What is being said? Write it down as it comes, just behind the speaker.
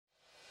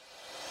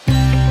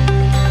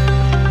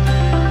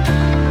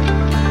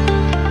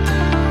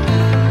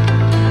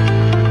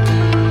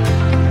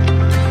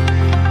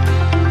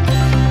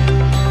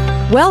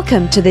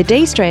Welcome to the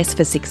De-Stress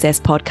for Success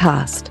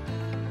podcast.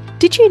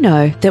 Did you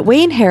know that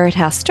we inherit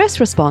our stress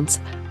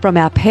response from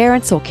our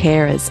parents or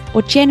carers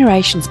or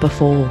generations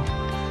before?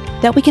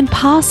 That we can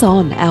pass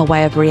on our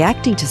way of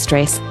reacting to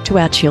stress to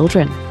our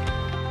children.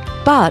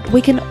 But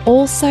we can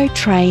also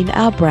train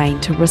our brain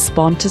to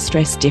respond to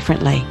stress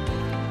differently.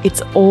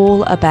 It's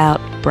all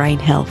about brain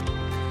health.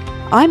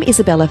 I'm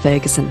Isabella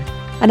Ferguson,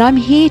 and I'm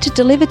here to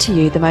deliver to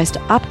you the most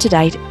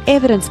up-to-date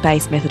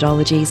evidence-based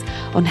methodologies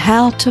on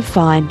how to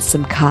find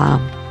some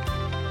calm.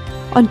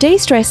 On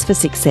De-Stress for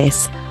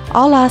Success,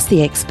 I'll ask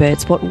the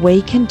experts what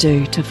we can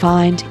do to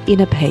find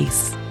inner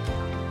peace.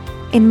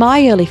 In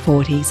my early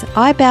 40s,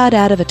 I bowed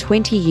out of a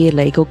 20-year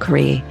legal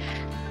career.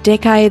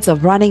 Decades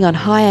of running on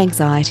high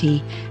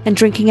anxiety and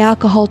drinking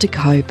alcohol to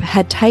cope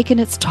had taken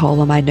its toll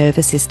on my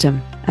nervous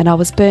system, and I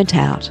was burnt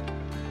out.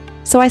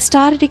 So I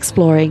started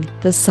exploring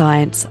the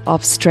science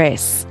of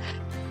stress.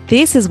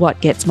 This is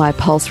what gets my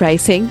pulse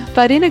racing,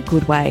 but in a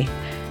good way.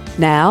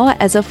 Now,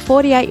 as a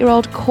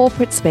 48-year-old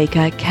corporate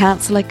speaker,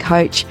 counsellor,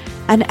 coach,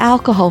 and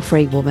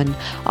alcohol-free woman,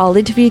 I'll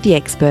interview the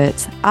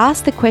experts,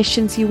 ask the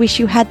questions you wish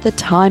you had the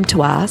time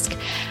to ask,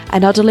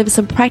 and I'll deliver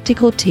some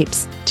practical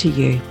tips to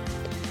you.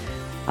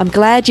 I'm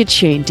glad you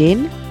tuned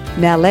in.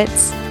 Now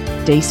let's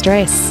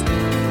de-stress.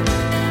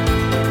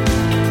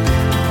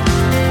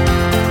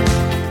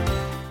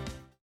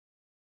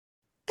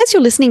 As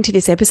you're listening to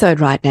this episode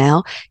right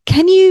now,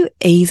 can you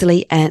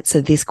easily answer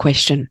this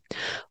question?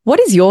 What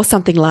is your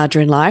something larger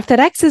in life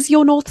that acts as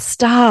your North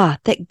Star,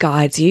 that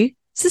guides you,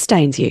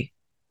 sustains you?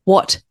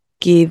 What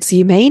gives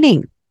you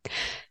meaning?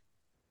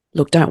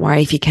 Look, don't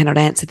worry if you cannot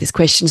answer this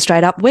question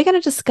straight up. We're going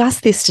to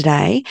discuss this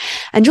today,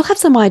 and you'll have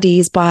some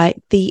ideas by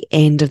the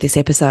end of this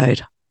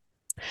episode.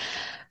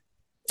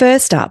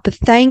 First up,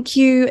 thank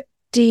you,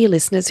 dear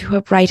listeners who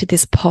have rated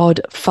this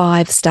pod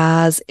 5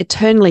 stars.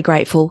 Eternally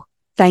grateful.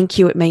 Thank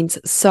you. It means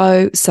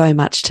so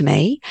much to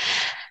me.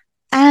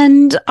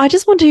 And I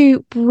just want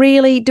to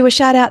really do a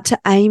shout out to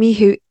Amy,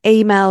 who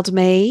emailed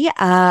me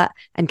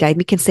and gave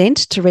me consent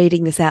to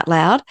reading this out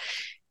loud.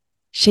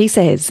 She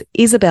says,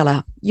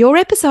 Isabella, your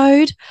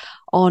episode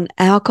on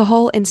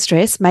alcohol and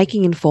stress,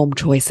 making informed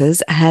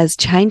choices, has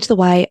changed the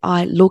way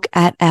I look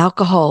at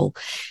alcohol.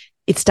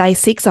 It's day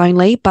 6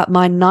 only, but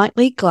my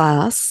nightly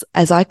glass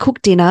as I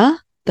cook dinner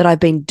that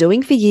I've been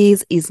doing for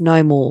years is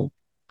no more.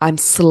 I'm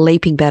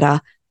sleeping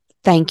better.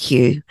 Thank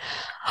you.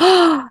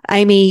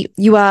 Amy,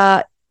 you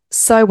are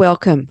so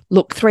welcome.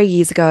 Look, 3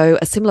 years ago,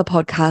 a similar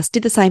podcast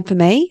did the same for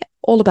me,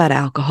 all about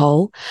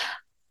alcohol.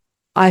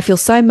 I feel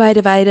so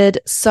motivated,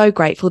 so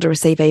grateful to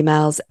receive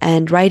emails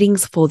and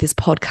ratings for this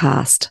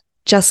podcast,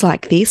 just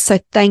like this. So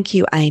thank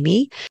you,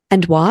 Amy.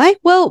 And why?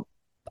 Well,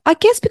 I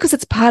guess because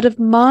it's part of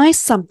my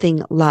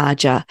something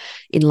larger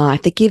in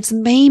life that gives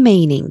me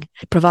meaning.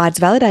 It provides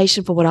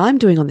validation for what I'm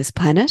doing on this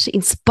planet,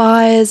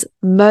 inspires,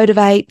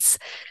 motivates,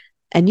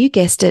 and you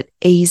guessed it,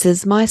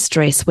 eases my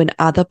stress when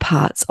other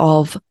parts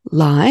of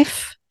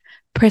life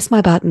press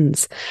my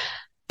buttons.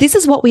 This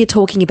is what we are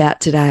talking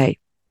about today.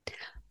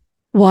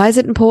 Why is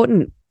it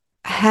important?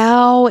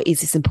 How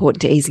is this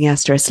important to easing our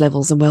stress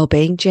levels and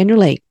well-being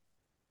generally?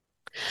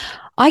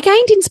 I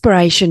gained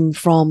inspiration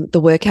from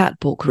the workout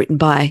book written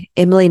by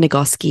Emily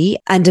Nagoski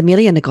and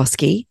Amelia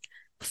Nagoski.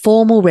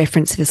 Formal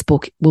reference to this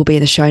book will be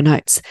in the show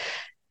notes.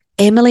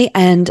 Emily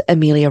and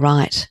Amelia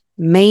write,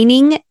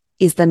 meaning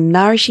is the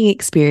nourishing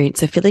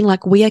experience of feeling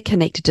like we are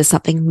connected to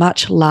something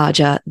much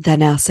larger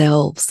than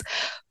ourselves.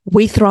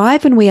 We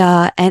thrive when we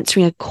are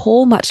answering a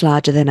call much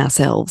larger than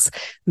ourselves.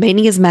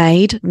 Meaning is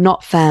made,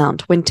 not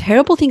found. When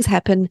terrible things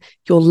happen,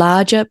 your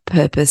larger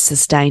purpose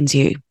sustains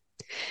you.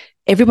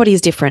 Everybody is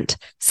different.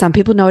 Some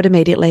people know it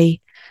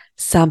immediately.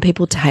 Some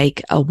people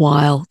take a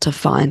while to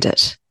find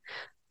it.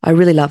 I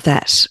really love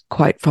that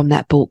quote from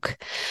that book.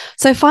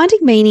 So finding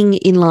meaning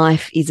in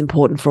life is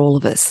important for all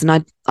of us, and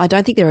I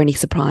don't think there are any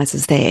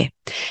surprises there.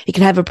 It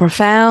can have a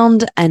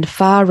profound and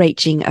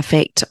far-reaching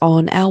effect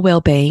on our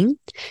well-being,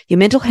 your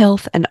mental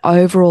health, and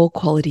overall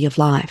quality of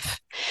life.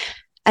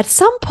 At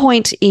some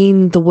point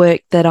in the work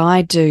that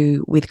I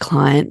do with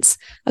clients,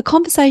 a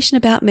conversation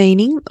about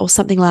meaning or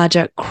something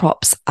larger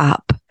crops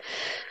up.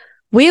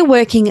 We're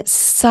working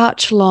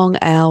such long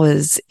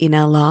hours in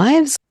our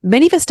lives.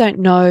 Many of us don't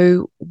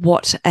know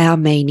what our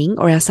meaning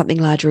or our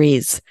something larger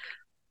is.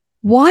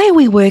 Why are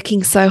we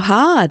working so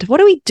hard?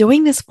 What are we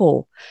doing this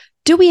for?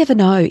 Do we ever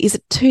know? Is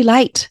it too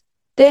late?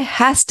 There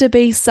has to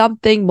be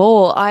something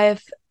more. I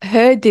have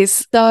heard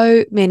this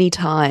so many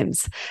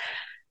times.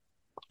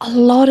 A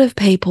lot of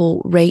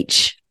people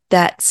reach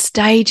that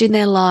stage in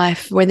their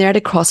life when they're at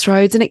a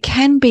crossroads, and it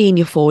can be in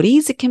your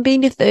 40s, it can be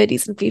in your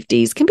 30s and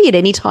 50s, it can be at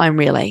any time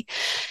really,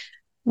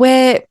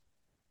 where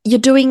you're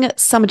doing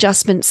some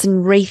adjustments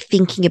and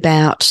rethinking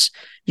about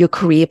your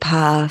career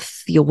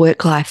path, your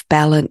work-life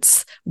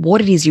balance,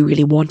 what it is you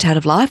really want out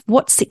of life,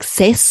 what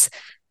success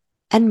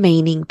and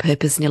meaning,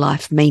 purpose in your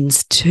life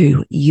means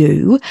to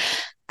you.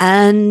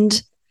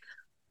 And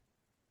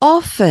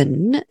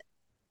often,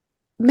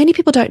 many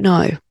people don't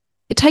know.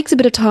 It takes a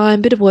bit of time,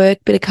 a bit of work,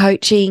 a bit of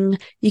coaching.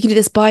 You can do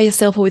this by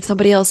yourself or with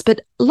somebody else,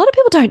 but a lot of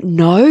people don't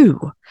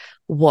know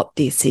what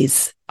this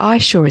is. I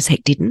sure as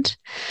heck didn't.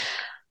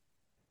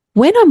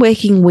 When I'm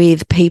working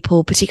with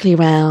people,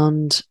 particularly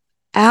around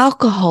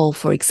alcohol,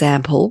 for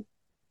example,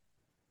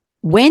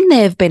 when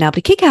they've been able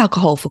to kick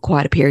alcohol for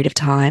quite a period of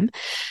time,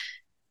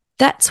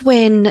 that's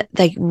when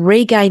they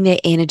regain their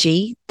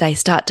energy, they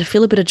start to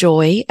feel a bit of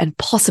joy and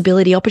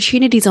possibility,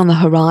 opportunities on the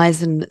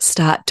horizon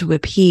start to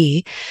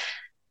appear.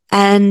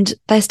 And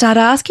they start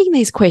asking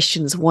these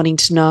questions, wanting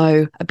to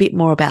know a bit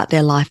more about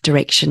their life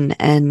direction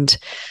and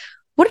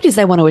what it is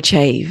they want to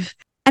achieve.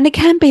 And it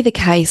can be the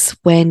case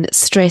when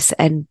stress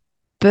and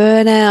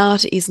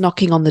burnout is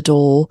knocking on the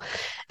door.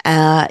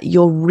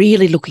 You're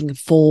really looking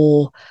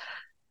for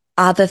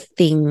other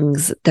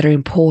things that are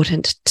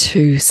important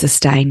to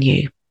sustain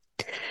you.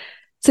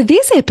 So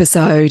this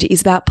episode is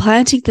about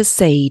planting the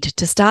seed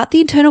to start the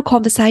internal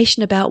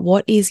conversation about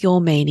what is your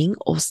meaning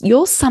or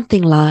your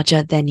something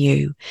larger than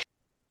you.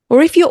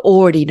 Or if you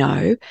already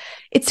know,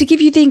 it's to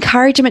give you the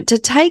encouragement to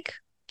take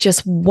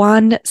just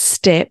one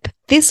step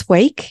this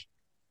week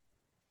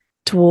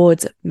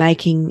towards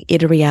making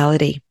it a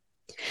reality.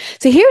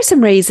 So here are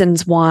some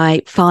reasons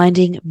why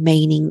finding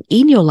meaning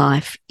in your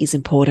life is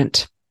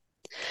important.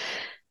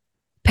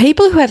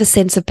 People who have a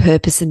sense of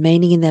purpose and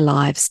meaning in their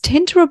lives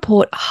tend to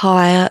report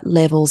higher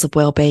levels of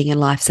well-being and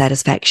life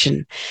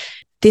satisfaction.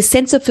 This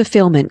sense of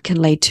fulfillment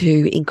can lead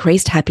to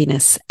increased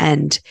happiness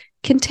and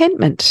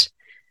contentment.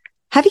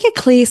 Having a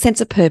clear sense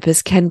of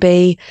purpose can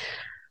be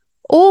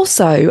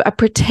also a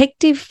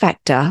protective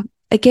factor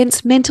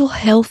against mental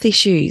health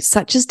issues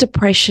such as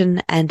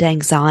depression and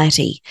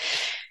anxiety.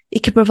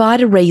 It can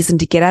provide a reason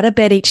to get out of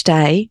bed each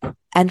day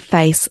and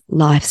face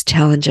life's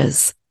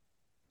challenges.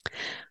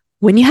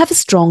 When you have a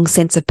strong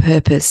sense of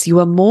purpose, you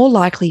are more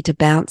likely to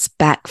bounce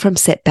back from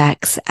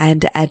setbacks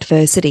and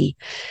adversity.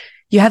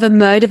 You have a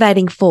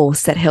motivating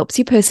force that helps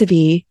you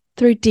persevere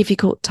through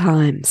difficult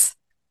times.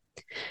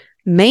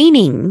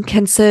 Meaning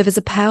can serve as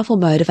a powerful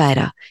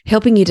motivator,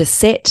 helping you to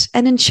set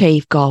and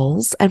achieve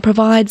goals and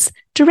provides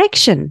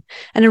direction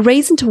and a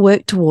reason to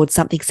work towards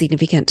something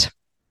significant.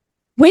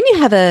 When you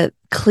have a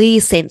clear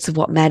sense of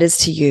what matters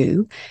to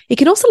you, it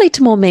can also lead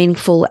to more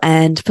meaningful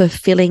and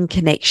fulfilling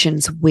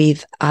connections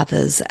with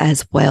others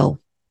as well.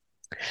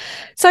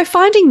 So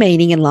finding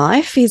meaning in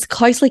life is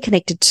closely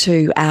connected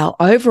to our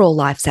overall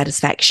life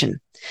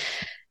satisfaction.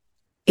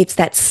 It's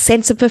that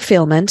sense of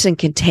fulfillment and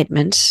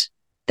contentment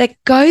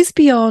that goes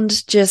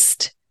beyond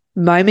just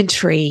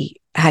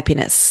momentary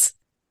happiness.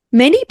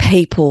 Many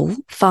people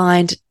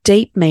find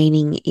deep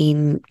meaning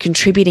in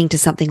contributing to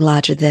something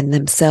larger than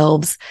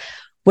themselves,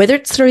 whether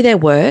it's through their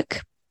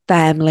work,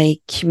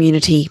 family,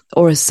 community,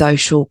 or a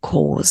social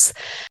cause.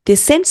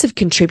 This sense of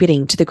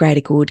contributing to the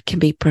greater good can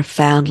be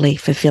profoundly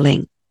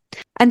fulfilling.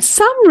 And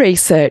some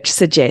research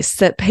suggests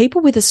that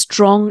people with a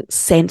strong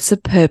sense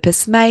of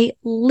purpose may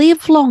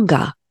live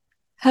longer,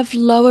 have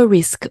lower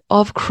risk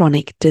of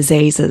chronic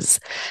diseases.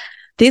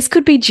 This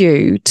could be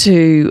due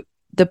to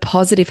the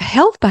positive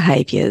health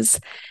behaviours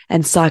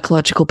and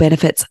psychological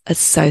benefits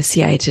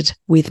associated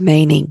with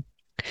meaning.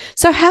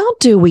 So how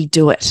do we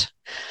do it?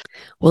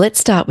 Well,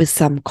 let's start with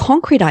some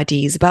concrete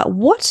ideas about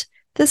what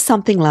the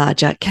something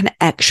larger can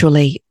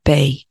actually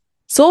be.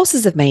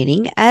 Sources of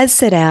meaning, as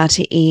set out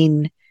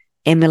in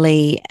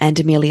Emily and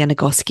Amelia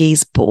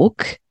Nagoski's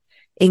book,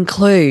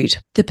 include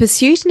the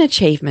pursuit and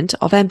achievement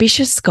of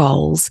ambitious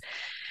goals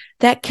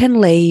that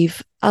can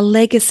leave a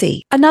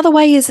legacy. Another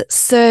way is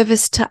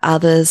service to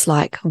others,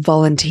 like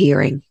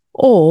volunteering,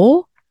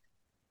 or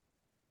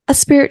a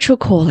spiritual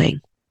calling.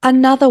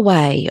 Another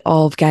way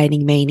of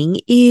gaining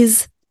meaning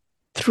is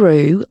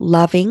through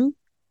loving,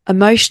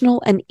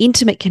 emotional and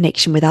intimate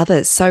connection with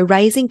others. So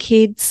raising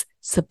kids,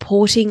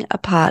 supporting a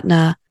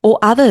partner or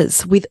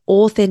others with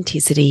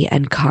authenticity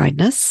and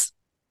kindness.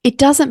 It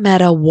doesn't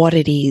matter what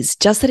it is,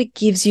 just that it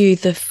gives you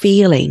the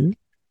feeling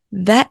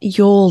that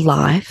your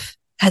life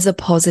has a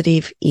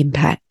positive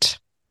impact.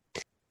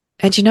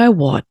 And you know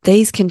what?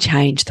 These can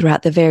change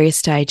throughout the various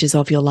stages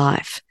of your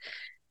life.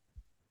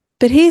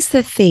 But here's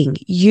the thing.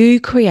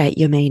 You create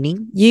your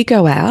meaning. You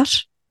go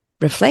out,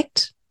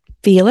 reflect,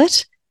 feel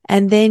it,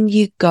 and then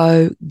you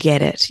go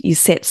get it. You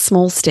set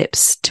small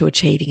steps to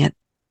achieving it.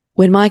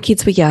 When my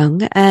kids were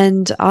young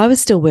and I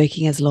was still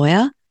working as a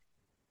lawyer,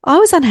 I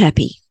was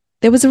unhappy.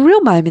 There was a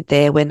real moment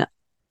there when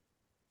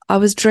I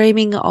was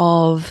dreaming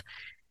of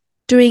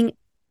doing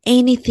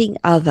anything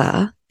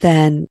other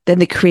than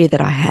the career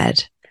that I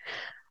had.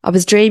 I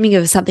was dreaming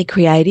of something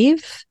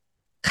creative,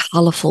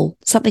 colourful,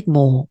 something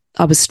more.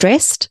 I was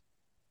stressed,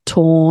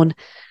 torn,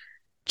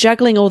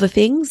 juggling all the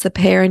things, the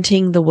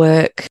parenting, the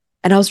work,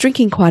 and I was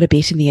drinking quite a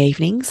bit in the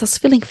evenings. I was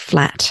feeling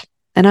flat.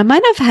 And I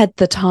might have had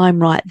the time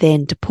right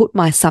then to put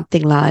my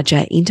something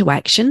larger into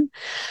action,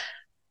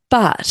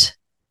 but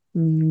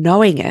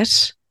knowing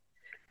it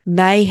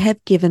may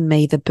have given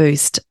me the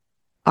boost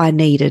I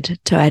needed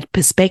to add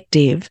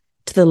perspective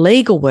to the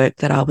legal work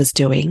that I was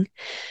doing,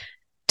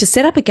 to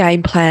set up a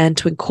game plan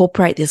to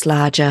incorporate this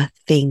larger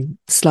thing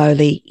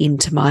slowly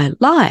into my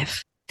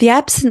life. The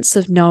absence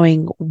of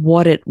knowing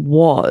what it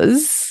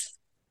was,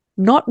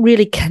 not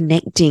really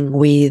connecting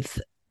with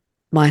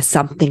my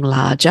something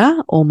larger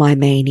or my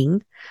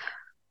meaning,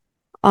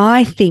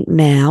 I think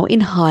now in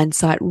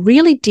hindsight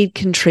really did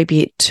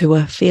contribute to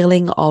a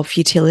feeling of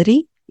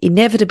futility,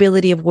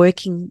 inevitability of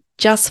working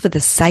just for the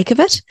sake of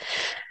it.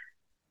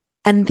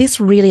 And this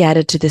really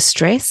added to the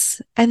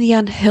stress and the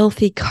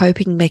unhealthy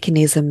coping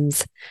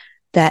mechanisms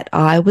that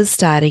I was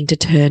starting to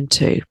turn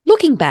to.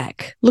 Looking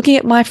back, looking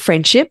at my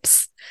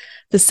friendships,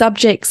 the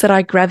subjects that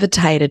I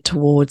gravitated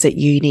towards at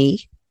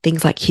uni,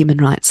 things like human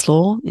rights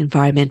law,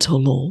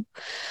 environmental law,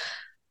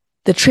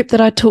 the trip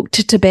that I took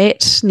to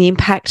Tibet and the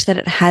impact that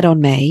it had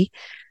on me,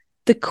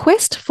 the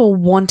quest for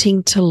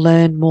wanting to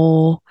learn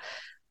more.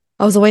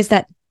 I was always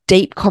that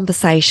deep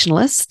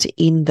conversationalist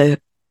in the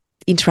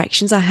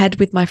interactions I had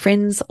with my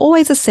friends,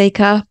 always a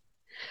seeker,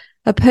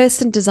 a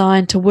person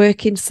designed to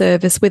work in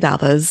service with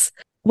others.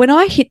 When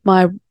I hit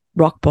my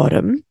rock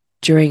bottom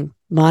during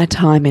my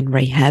time in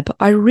rehab,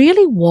 I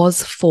really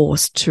was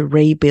forced to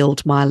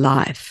rebuild my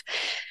life.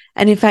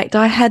 And in fact,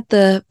 I had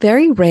the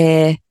very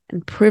rare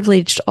and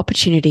privileged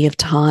opportunity of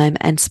time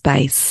and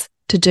space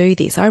to do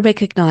this. I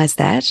recognize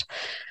that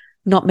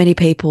not many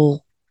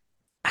people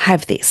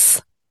have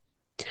this.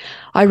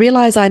 I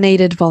realized I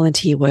needed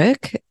volunteer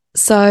work,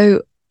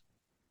 so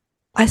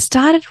I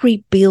started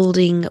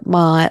rebuilding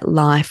my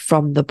life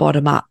from the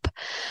bottom up.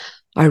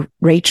 I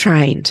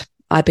retrained.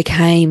 I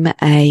became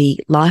a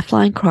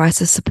Lifeline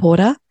crisis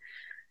supporter,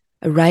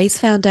 a Raise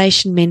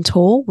Foundation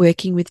mentor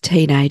working with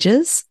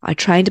teenagers. I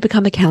trained to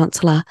become a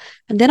counsellor,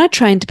 and then I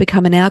trained to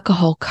become an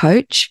alcohol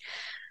coach.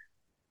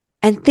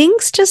 And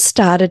things just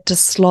started to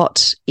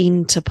slot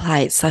into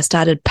place. I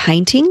started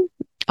painting.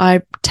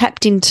 I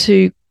tapped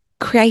into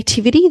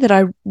creativity that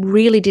I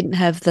really didn't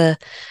have the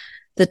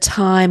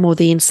time or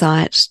the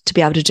insight to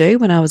be able to do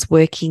when I was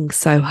working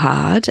so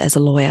hard as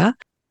a lawyer.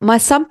 My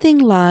something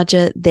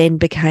larger then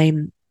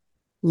became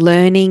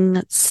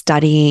learning,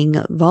 studying,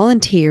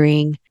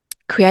 volunteering,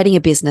 creating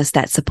a business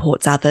that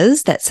supports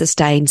others, that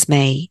sustains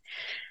me,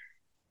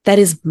 that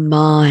is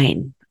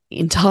mine,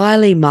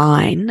 entirely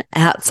mine,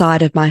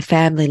 outside of my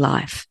family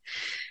life.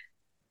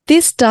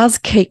 This does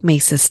keep me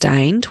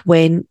sustained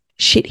when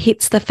shit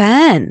hits the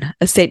fan,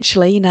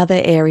 essentially, in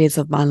other areas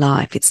of my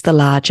life. It's the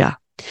larger.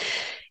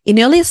 In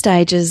earlier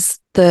stages,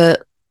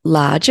 the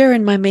larger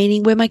and my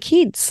meaning were my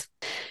kids.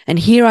 And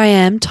here I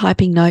am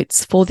typing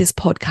notes for this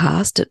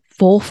podcast at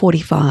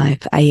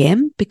 4:45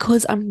 a.m.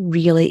 because I'm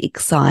really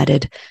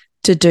excited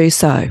to do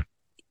so.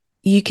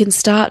 You can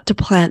start to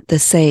plant the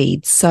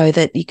seeds so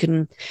that you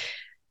can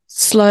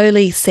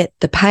slowly set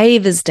the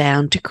pavers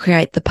down to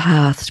create the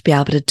path to be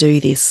able to do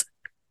this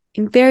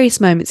in various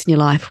moments in your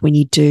life when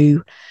you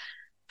do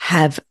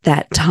have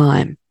that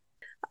time.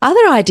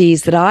 Other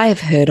ideas that I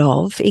have heard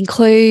of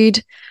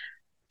include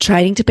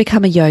training to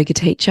become a yoga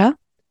teacher,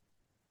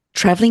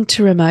 traveling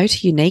to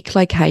remote, unique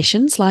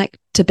locations like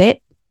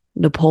Tibet,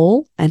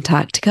 Nepal,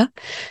 Antarctica,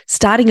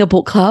 starting a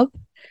book club,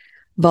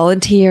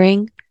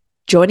 volunteering,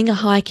 joining a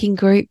hiking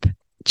group,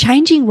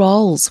 changing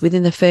roles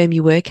within the firm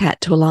you work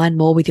at to align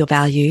more with your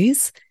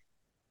values,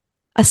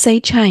 a sea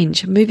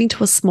change, moving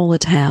to a smaller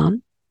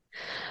town,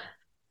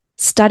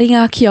 studying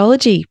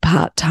archaeology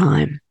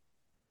part-time,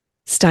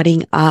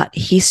 studying art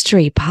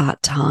history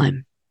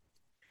part-time,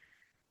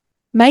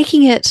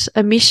 making it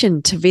a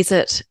mission to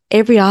visit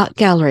every art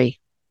gallery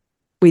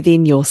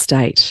within your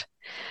state,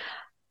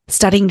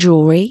 studying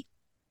jewellery,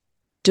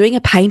 doing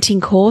a painting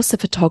course, a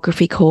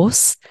photography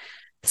course,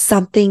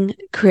 something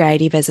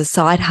creative as a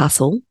side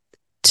hustle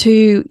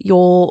to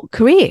your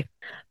career.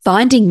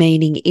 Finding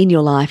meaning in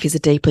your life is a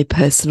deeply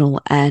personal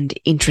and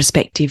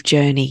introspective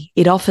journey.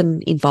 It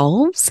often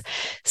involves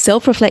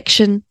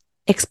self-reflection,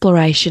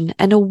 exploration,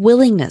 and a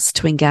willingness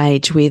to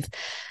engage with,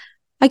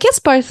 I guess,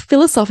 both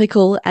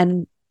philosophical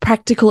and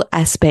practical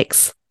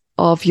aspects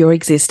of your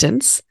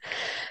existence.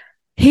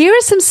 Here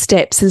are some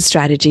steps and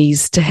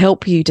strategies to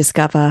help you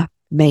discover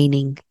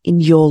meaning in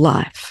your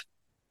life.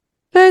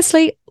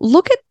 Firstly,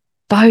 look at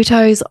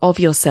photos of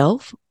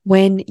yourself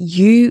when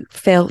you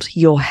felt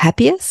your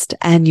happiest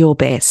and your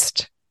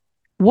best.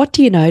 What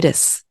do you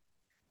notice?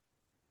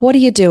 What are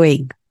you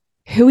doing?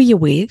 Who are you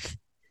with?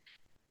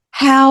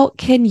 How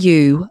can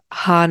you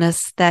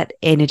harness that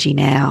energy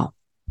now?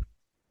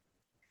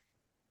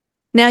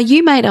 Now,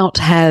 you may not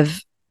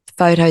have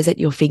photos at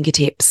your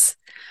fingertips,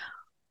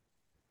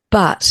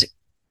 but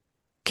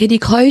can you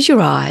close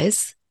your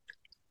eyes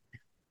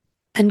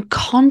and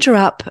conjure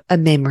up a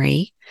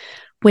memory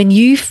when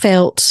you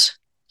felt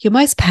your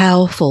most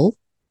powerful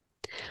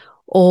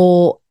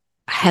or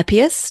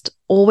happiest,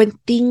 or when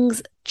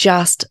things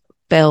just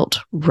felt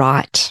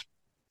right?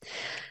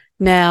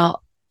 Now,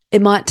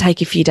 it might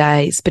take a few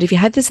days, but if you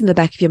have this in the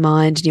back of your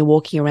mind and you're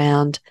walking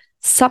around,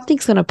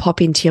 something's going to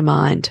pop into your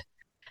mind.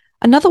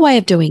 Another way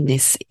of doing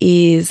this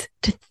is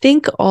to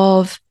think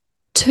of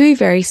two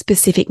very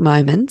specific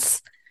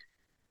moments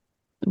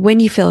when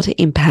you felt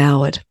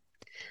empowered.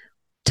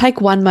 Take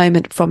one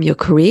moment from your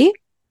career.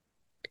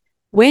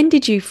 When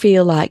did you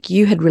feel like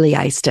you had really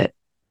aced it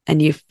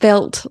and you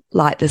felt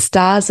like the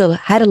stars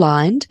had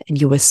aligned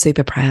and you were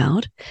super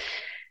proud?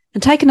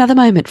 And take another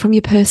moment from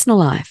your personal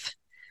life.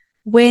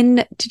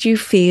 When did you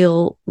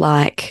feel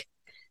like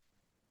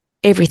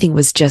everything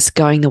was just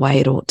going the way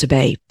it ought to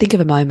be? Think of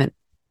a moment.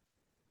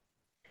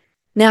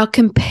 Now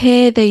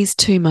compare these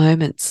two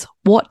moments.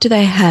 What do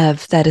they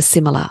have that are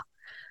similar?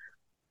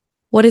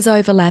 What is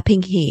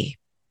overlapping here?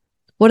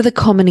 What are the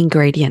common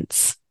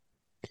ingredients?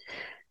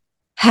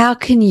 How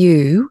can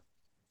you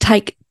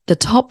take the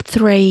top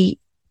 3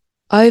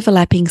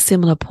 overlapping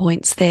similar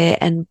points there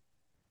and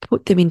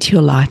put them into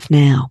your life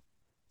now?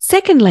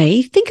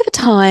 Secondly, think of a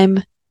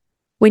time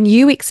when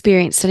you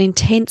experienced an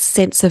intense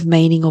sense of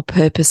meaning or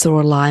purpose or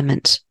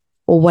alignment,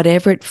 or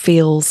whatever it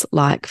feels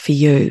like for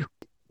you.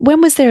 When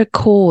was there a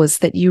cause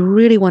that you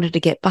really wanted to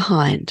get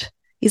behind?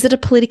 Is it a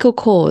political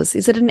cause?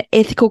 Is it an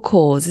ethical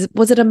cause?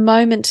 Was it a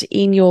moment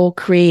in your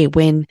career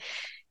when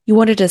you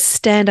wanted to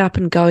stand up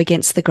and go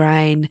against the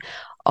grain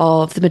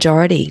of the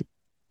majority?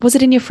 Was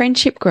it in your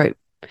friendship group?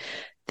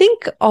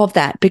 Think of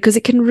that, because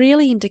it can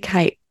really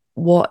indicate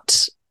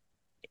what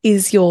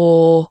is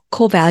your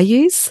core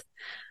values,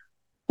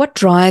 what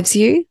drives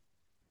you,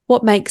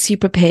 what makes you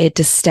prepared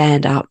to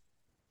stand up.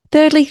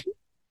 Thirdly,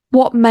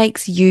 what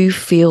makes you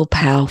feel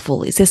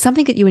powerful? Is there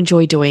something that you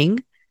enjoy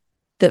doing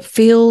that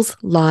feels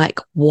like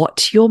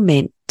what you're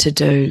meant to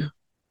do?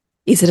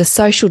 Is it a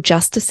social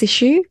justice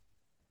issue?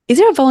 Is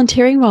there a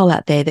volunteering role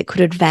out there that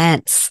could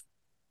advance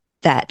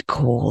that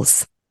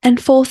cause? And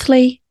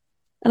fourthly,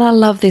 and I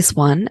love this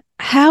one,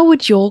 how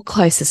would your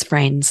closest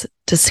friends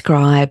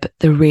describe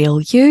the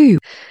real you?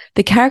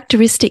 The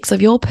characteristics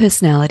of your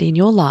personality in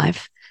your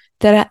life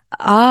that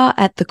are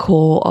at the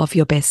core of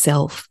your best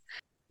self.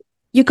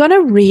 You're going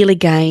to really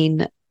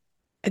gain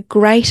a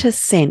greater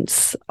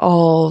sense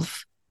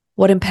of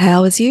what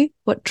empowers you,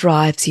 what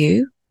drives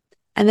you,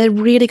 and they're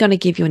really going to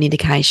give you an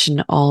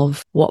indication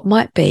of what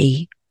might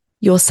be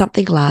your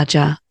something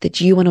larger that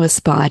you want to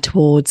aspire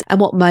towards and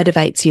what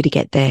motivates you to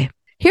get there.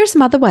 Here are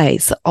some other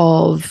ways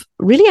of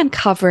really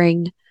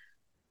uncovering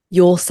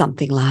your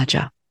something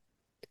larger.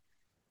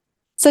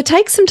 So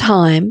take some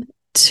time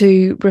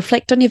to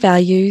reflect on your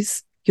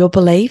values, your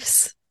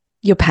beliefs,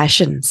 your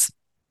passions.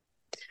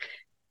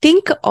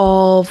 Think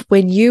of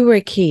when you were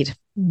a kid.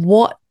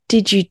 What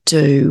did you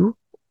do?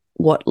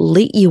 What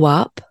lit you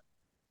up?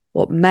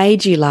 What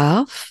made you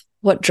laugh?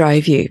 What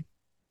drove you?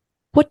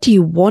 What do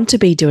you want to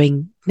be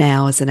doing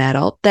now as an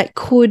adult that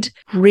could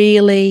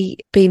really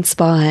be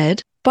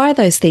inspired by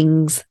those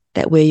things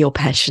that were your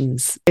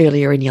passions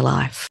earlier in your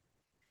life?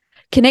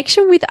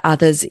 Connection with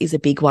others is a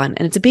big one,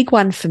 and it's a big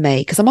one for me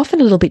because I'm often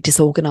a little bit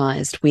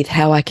disorganized with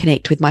how I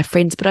connect with my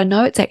friends, but I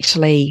know it's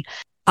actually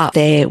up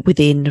there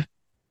within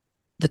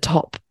the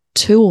top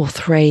 2 or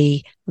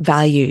 3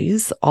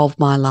 values of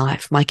my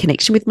life, my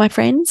connection with my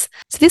friends.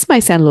 So this may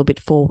sound a little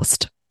bit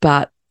forced,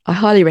 but I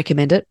highly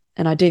recommend it.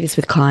 And I do this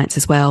with clients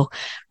as well.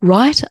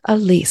 Write a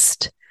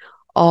list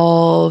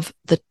of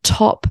the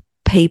top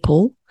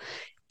people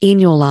in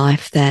your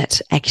life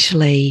that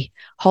actually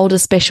hold a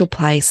special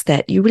place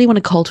that you really want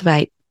to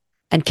cultivate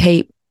and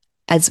keep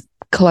as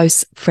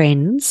close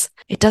friends.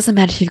 It doesn't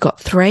matter if you've got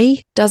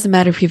 3, doesn't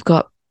matter if you've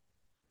got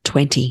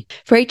 20.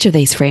 For each of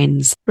these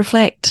friends,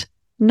 reflect.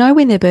 Know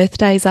when their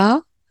birthdays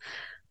are.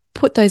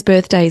 Put those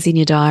birthdays in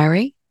your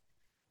diary.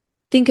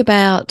 Think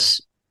about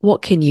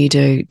what can you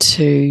do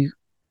to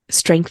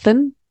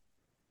strengthen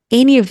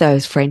any of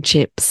those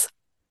friendships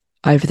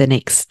over the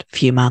next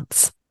few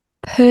months.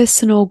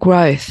 Personal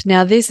growth.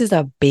 Now, this is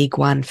a big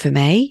one for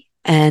me.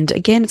 And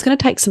again, it's going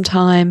to take some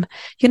time.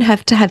 You're going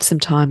to have some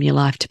time in your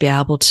life to be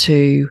able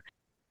to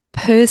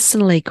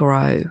personally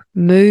grow,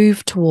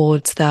 move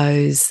towards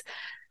those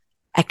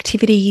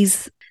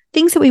activities,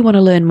 things that we want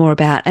to learn more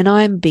about. And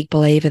I'm a big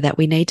believer that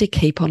we need to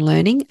keep on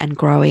learning and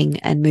growing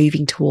and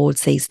moving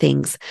towards these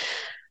things.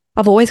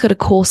 I've always got a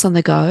course on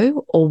the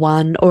go or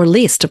a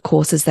list of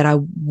courses that I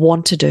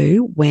want to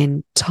do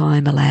when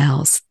time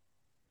allows.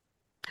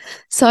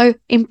 So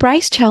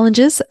embrace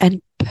challenges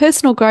and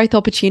personal growth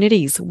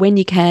opportunities when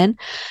you can.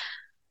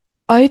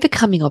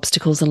 Overcoming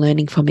obstacles and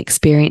learning from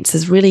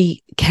experiences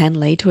really can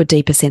lead to a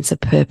deeper sense of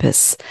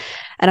purpose.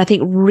 And I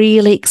think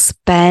really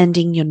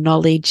expanding your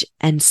knowledge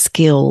and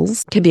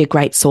skills can be a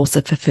great source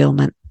of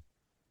fulfillment.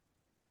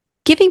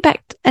 Giving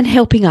back and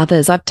helping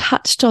others. I've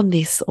touched on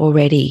this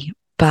already,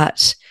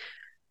 but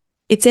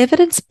it's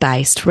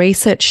evidence-based.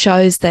 Research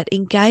shows that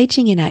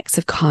engaging in acts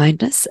of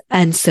kindness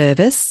and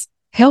service,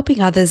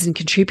 helping others and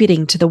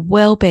contributing to the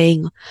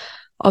well-being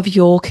of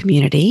your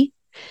community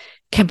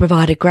can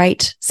provide a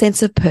great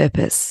sense of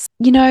purpose.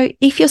 You know,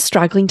 if you're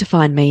struggling to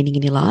find meaning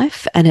in your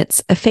life and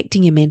it's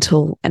affecting your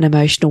mental and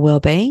emotional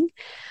well-being,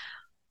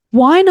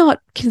 why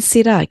not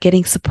consider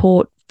getting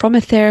support from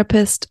a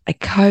therapist, a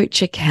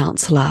coach, a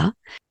counsellor,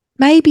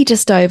 maybe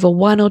just over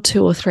 1 or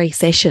 2 or 3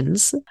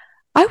 sessions?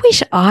 I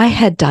wish I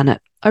had done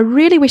it. I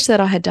really wish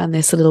that I had done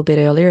this a little bit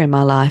earlier in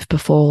my life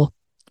before,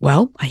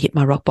 well, I hit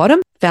my rock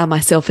bottom, found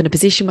myself in a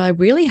position where I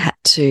really had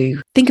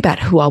to think about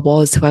who I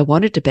was, who I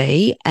wanted to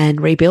be, and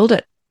rebuild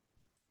it.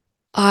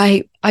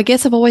 I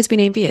guess I've always been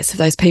envious of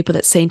those people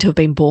that seem to have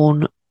been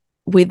born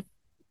with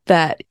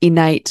that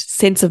innate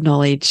sense of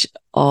knowledge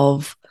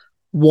of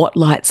what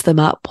lights them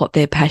up, what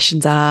their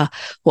passions are,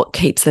 what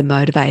keeps them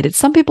motivated.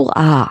 Some people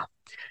are,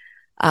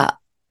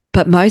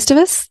 but most of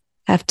us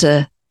have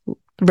to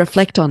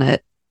reflect on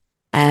it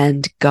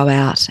and go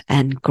out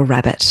and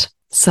grab it.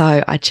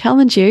 So I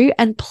challenge you,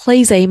 and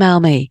please email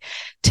me.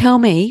 Tell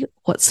me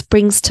what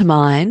springs to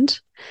mind,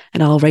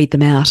 and I'll read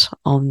them out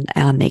on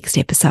our next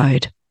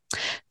episode.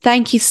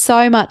 Thank you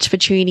so much for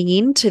tuning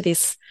in to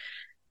this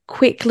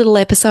quick little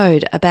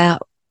episode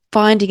about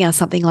finding our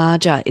something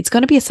larger. It's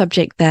going to be a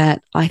subject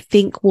that I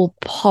think will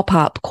pop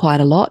up quite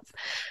a lot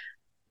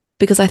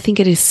because I think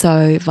it is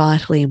so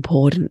vitally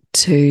important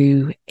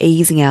to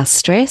easing our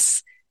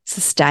stress,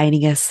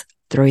 sustaining us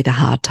through the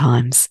hard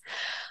times.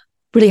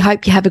 Really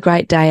hope you have a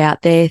great day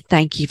out there.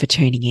 Thank you for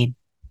tuning in.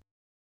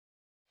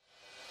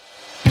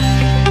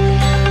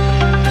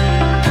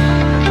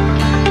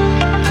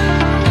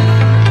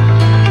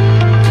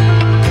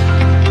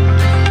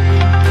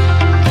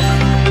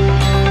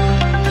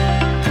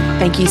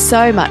 Thank you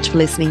so much for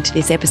listening to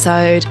this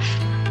episode.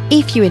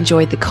 If you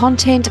enjoyed the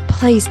content,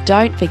 please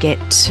don't forget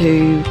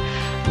to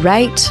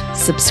rate,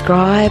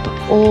 subscribe,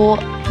 or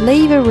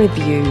leave a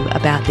review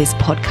about this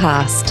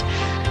podcast.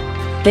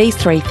 These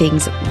 3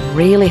 things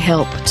really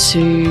help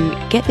to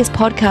get this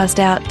podcast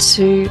out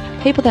to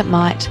people that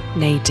might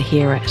need to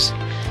hear it.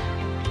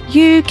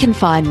 You can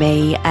find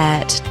me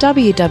at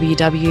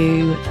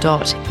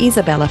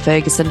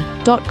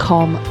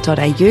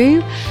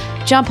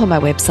www.isabellaferguson.com.au. Jump on my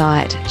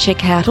website,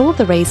 check out all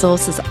the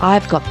resources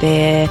I've got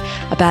there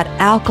about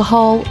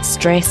alcohol,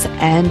 stress,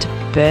 and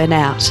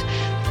burnout.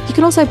 You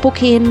can also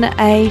book in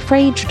a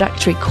free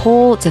introductory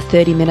call. It's a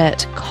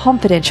 30-minute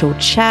confidential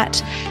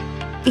chat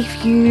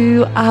if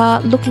you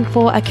are looking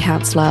for a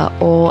counsellor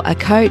or a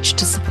coach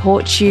to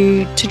support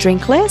you to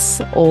drink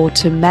less or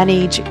to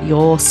manage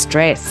your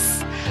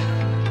stress.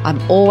 I'm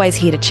always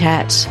here to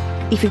chat.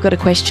 If you've got a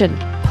question,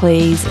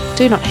 please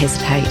do not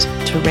hesitate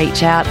to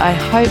reach out. I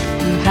hope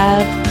you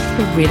have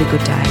a really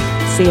good day.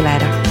 See you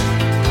later.